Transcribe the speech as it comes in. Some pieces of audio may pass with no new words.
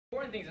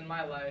important things in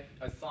my life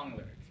as song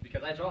lyrics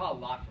because I draw a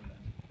lot from them.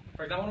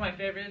 For example, one of my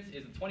favorites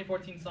is the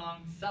 2014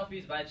 song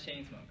Selfies by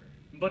Chainsmoker.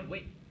 But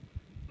wait,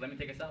 let me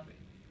take a selfie.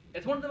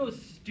 It's one of the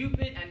most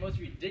stupid and most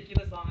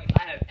ridiculous songs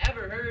I have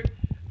ever heard,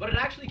 but it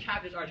actually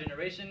captures our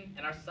generation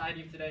and our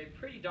society of today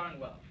pretty darn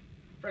well.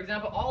 For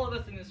example, all of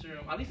us in this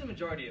room, at least a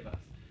majority of us,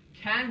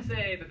 can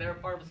say that they're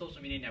part of a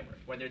social media network,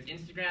 whether it's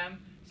Instagram,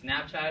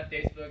 Snapchat,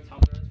 Facebook,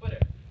 Tumblr, or Twitter,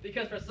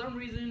 because for some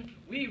reason,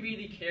 we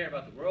really care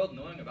about the world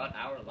knowing about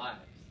our lives.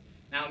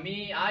 Now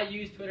me, I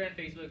use Twitter and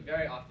Facebook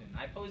very often.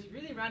 I post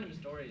really random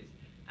stories,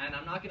 and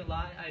I'm not gonna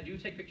lie, I do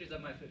take pictures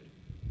of my food.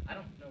 I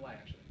don't know why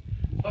actually.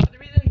 But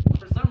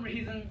for some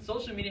reason,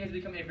 social media has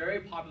become a very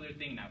popular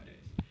thing nowadays.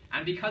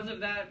 And because of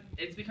that,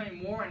 it's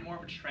becoming more and more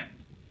of a trend.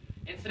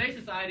 In today's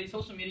society,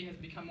 social media has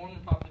become more and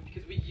more popular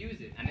because we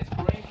use it, and it's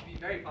growing to be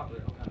very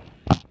popular.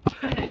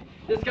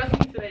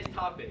 Discussing today's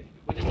topic,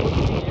 which is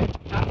social media,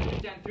 we have to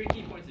understand 3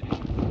 key points of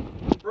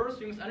view. First,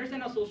 we must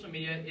understand how social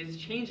media is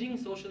changing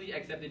socially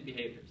accepted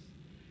behaviors.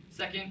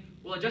 Second,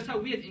 we'll address how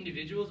we as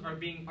individuals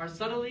are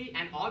subtly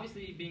and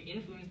obviously being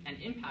influenced and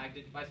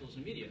impacted by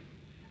social media.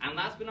 And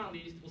last but not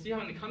least, we'll see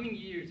how in the coming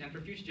years and for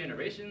future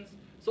generations,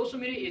 social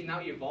media is now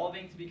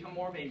evolving to become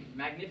more of a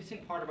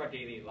magnificent part of our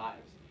daily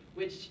lives,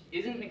 which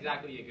isn't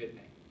exactly a good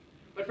thing.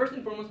 But first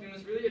and foremost, we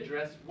must really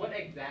address what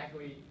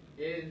exactly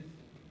is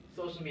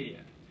social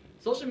media.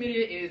 Social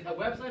media is a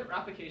website or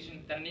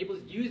application that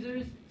enables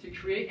users to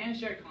create and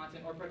share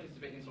content or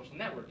participate in social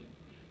networking.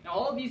 Now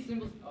all of these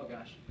symbols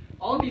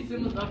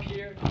up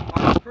here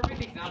are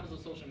perfect examples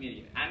of social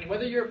media. And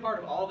whether you're a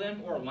part of all of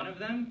them or one of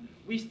them,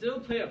 we still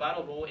play a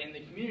vital role in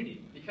the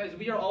community because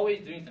we are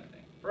always doing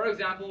something. For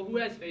example, who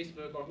has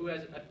Facebook or who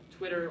has a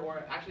Twitter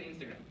or actually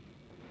Instagram?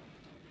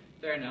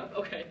 Fair enough,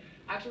 okay.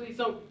 Actually,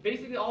 so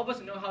basically all of us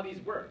know how these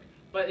work.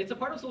 But it's a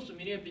part of social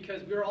media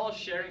because we're all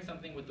sharing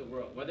something with the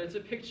world. Whether it's a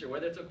picture,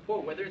 whether it's a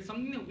quote, whether it's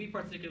something that we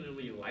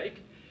particularly like,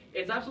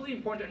 it's absolutely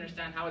important to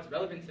understand how it's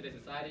relevant to today's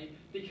society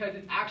because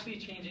it's actually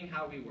changing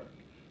how we work.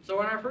 So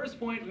on our first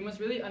point, we must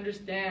really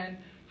understand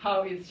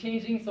how it's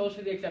changing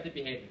socially accepted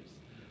behaviors.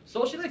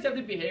 Socially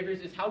accepted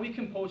behaviors is how we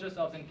compose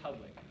ourselves in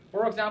public.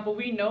 For example,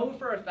 we know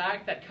for a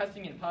fact that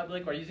cussing in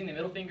public or using the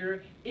middle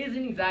finger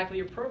isn't exactly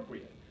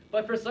appropriate.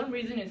 But for some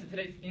reason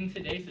in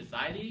today's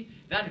society,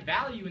 that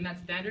value and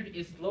that standard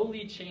is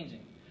slowly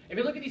changing. If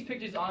you look at these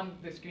pictures on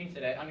the screen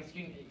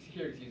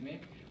here,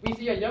 we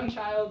see a young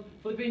child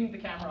flipping the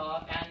camera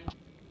off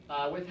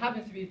and what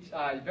happens to be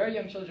very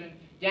young children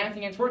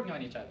dancing and twerking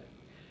on each other.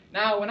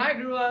 Now, when I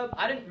grew up,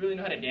 I didn't really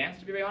know how to dance,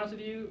 to be very honest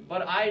with you,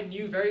 but I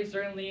knew very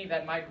certainly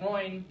that my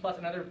groin plus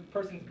another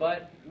person's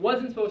butt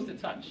wasn't supposed to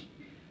touch.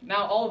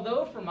 Now,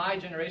 although for my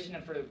generation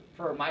and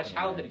for my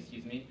childhood,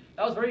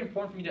 that was very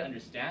important for me to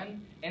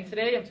understand, and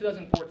today in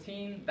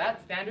 2014,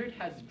 that standard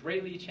has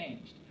greatly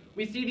changed.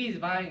 We see these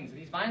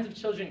vines of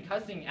children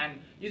cussing and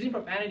using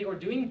profanity or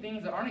doing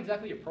things that aren't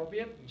exactly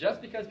appropriate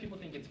just because people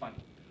think it's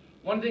funny.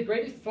 One of the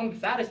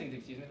saddest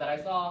things, that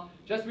I saw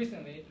just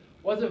recently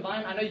was a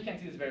vine, I know you can't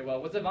see this very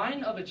well, was a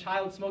vine of a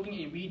child smoking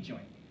a weed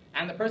joint.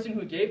 And the person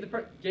who gave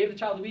the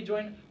child the weed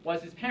joint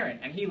was his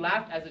parent, and he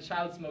laughed as the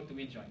child smoked the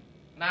weed joint.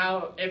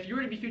 Now, if you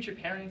were to be future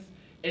parents,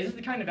 is this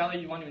the kind of value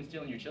you want to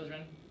instill in your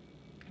children?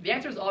 The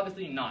answer is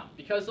obviously not,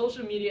 because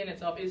social media in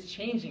itself is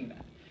changing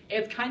that.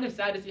 It's kind of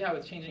sad to see how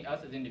it's changing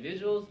us as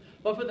individuals,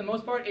 but for the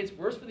most part, it's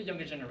worse for the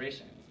younger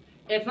generations.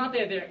 It's not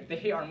that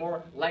they are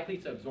more likely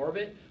to absorb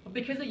it, but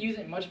because they use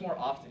it much more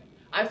often.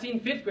 I've seen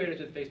 5th graders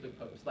with Facebook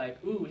posts like,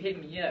 ooh,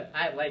 hit me up,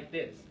 I like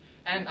this.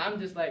 And I'm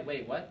just like,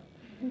 wait, what?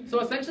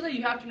 So essentially,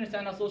 you have to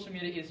understand how social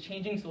media is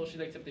changing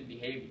socially accepted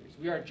behaviors.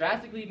 We are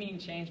drastically being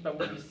changed by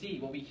what we see,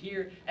 what we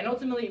hear, and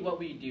ultimately what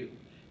we do.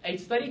 A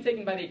study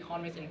taken by The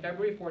Economist in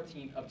February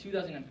 14th of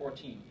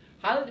 2014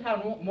 highlighted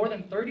how more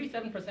than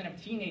 37% of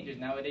teenagers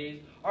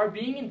nowadays are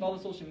being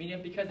involved with social media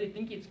because they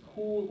think it's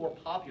cool or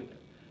popular.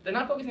 They're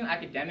not focusing on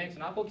academics,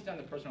 they're not focusing on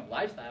their personal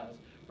lifestyles,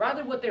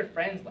 rather what their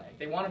friends like.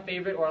 They want a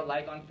favorite or a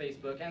like on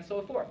Facebook and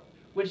so forth,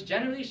 which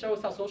generally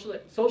shows how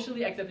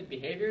socially accepted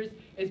behaviors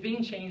is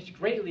being changed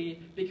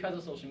greatly because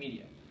of social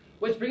media.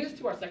 Which brings us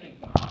to our second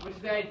point, which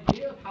is the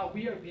idea of how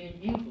we are being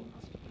influenced.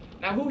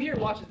 Now, who here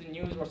watches the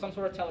news or some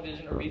sort of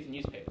television or reads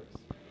newspapers?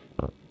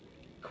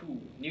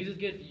 Cool. News is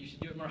good, you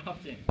should do it more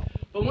often.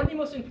 But one of the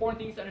most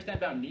important things to understand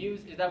about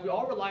news is that we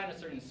all rely on a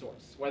certain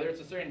source. Whether it's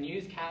a certain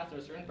newscast or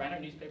a certain brand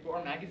of newspaper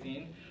or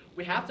magazine,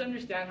 we have to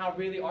understand how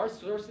really our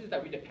sources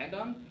that we depend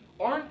on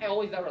aren't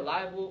always that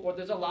reliable, or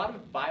there's a lot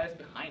of bias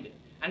behind it.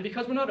 And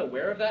because we're not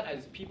aware of that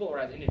as people or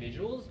as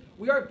individuals,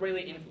 we are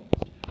greatly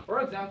influenced.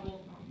 For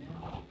example,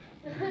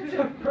 you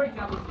have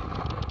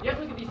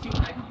to look at these two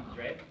icons,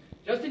 right?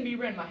 Justin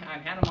Bieber and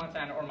Hannah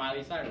Montana or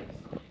Miley Cyrus.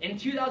 In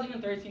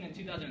 2013 and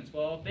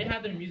 2012, they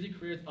had their music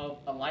careers of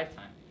a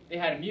lifetime. They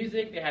had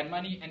music, they had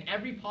money, and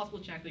every possible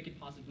chance they could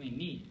possibly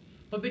need.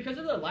 But because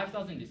of their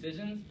lifestyles and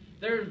decisions,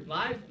 their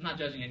lives, not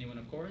judging anyone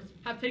of course,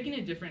 have taken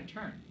a different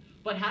turn.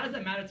 But how does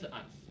that matter to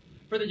us?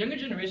 For the younger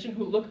generation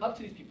who look up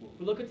to these people,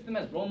 who look up to them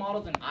as role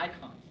models and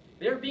icons,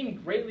 they are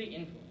being greatly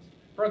influenced.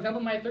 For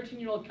example, my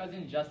 13-year-old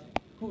cousin Justin,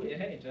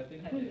 Hey,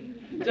 Justin, I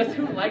did. Just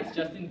who likes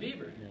Justin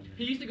Bieber.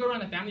 He used to go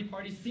around the family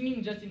parties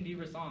singing Justin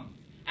Bieber songs.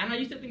 And I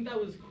used to think that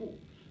was cool.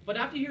 But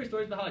after you hear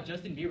stories about how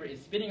Justin Bieber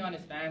is spitting on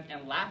his fans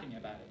and laughing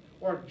about it,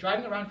 or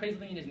driving around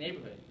crazily in his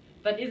neighborhood,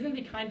 that isn't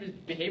the kind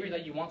of behavior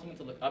that you want someone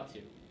to look up to.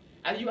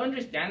 As you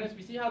understand this,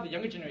 we see how the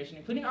younger generation,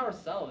 including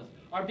ourselves,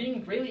 are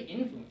being greatly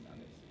influenced on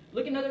this.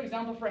 Look at another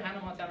example for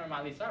Hannah Montana or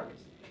Miley Cyrus.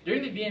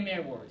 During the VMA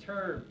Awards,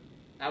 her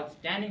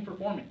outstanding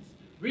performance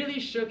really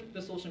shook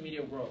the social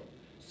media world.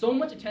 So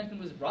much attention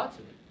was brought to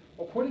it.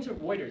 According to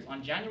Reuters,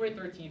 on January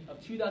 13th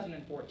of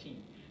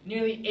 2014,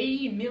 nearly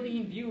 80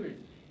 million viewers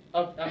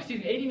of the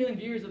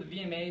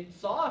VMA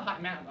saw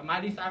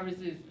Miley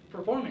Cyrus's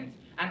performance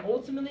and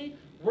ultimately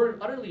were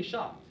utterly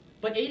shocked.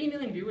 But 80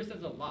 million viewers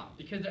says a lot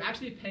because they're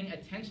actually paying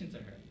attention to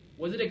her.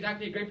 Was it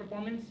exactly a great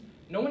performance?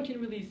 No one can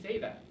really say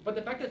that. But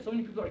the fact that so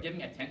many people are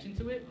giving attention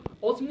to it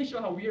ultimately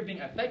show how we are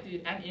being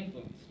affected and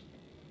influenced.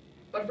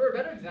 But for a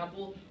better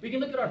example, we can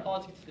look at our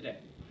politics today.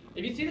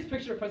 If you see this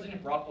picture of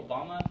President Barack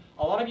Obama,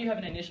 a lot of you have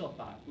an initial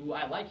thought, ooh,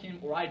 I like him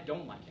or I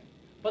don't like him.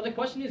 But the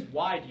question is,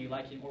 why do you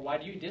like him or why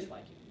do you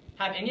dislike him?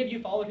 Have any of you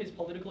followed his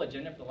political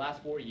agenda for the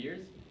last 4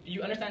 years? Do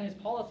you understand his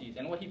policies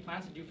and what he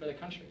plans to do for the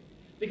country?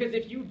 Because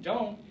if you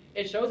don't,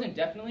 it shows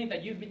indefinitely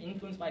that you've been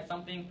influenced by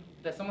something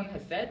that someone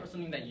has said or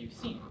something that you've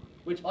seen,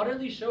 which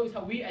utterly shows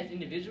how we as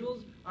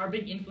individuals are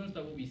being influenced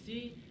by what we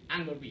see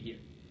and what we hear.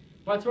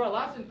 But to our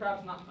last and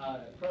perhaps not,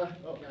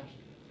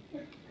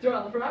 to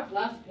our perhaps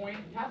last point,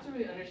 we have to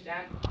really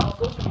understand how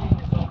social media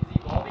itself is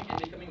evolving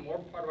and becoming more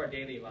part of our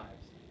daily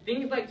lives.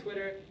 Things like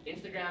Twitter,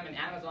 Instagram, and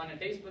Amazon and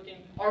Facebooking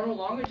are no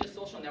longer just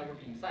social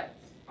networking sites.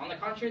 On the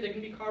contrary,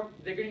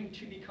 they're going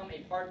to become a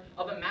part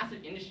of a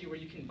massive industry where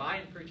you can buy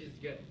and purchase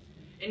goods.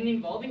 In the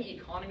evolving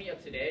economy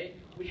of today,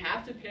 we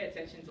have to pay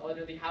attention to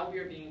literally how we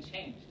are being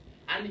changed.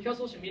 And because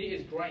social media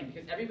is growing,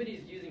 because everybody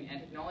is using it and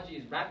technology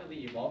is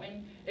rapidly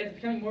evolving, it's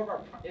becoming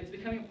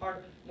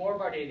more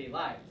of our daily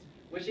lives,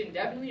 which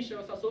indefinitely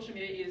shows how social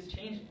media is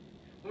changing.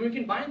 When we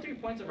combine 3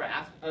 points of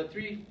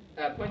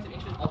points of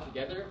interest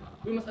altogether,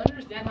 we must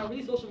understand how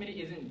really social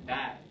media isn't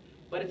bad,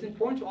 but it's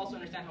important to also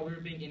understand how we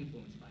were being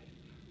influenced by it.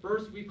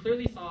 First, we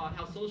clearly saw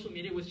how social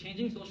media was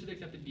changing socially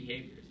accepted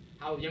behaviors,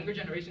 how younger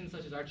generations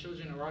such as our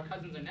children or our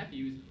cousins or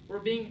nephews were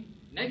being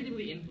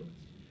negatively influenced.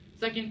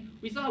 Second,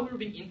 we saw how we were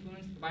being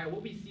influenced by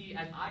what we see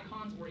as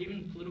icons or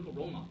even political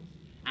role models.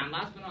 And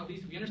last but not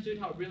least, we understood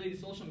how really the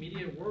social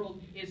media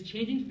world is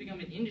changing to become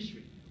an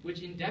industry,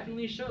 which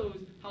indefinitely shows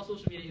how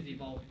social media is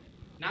evolving.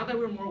 Now that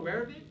we're more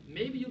aware of it,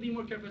 maybe you'll be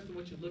more careful as to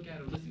what you look at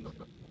or listen to.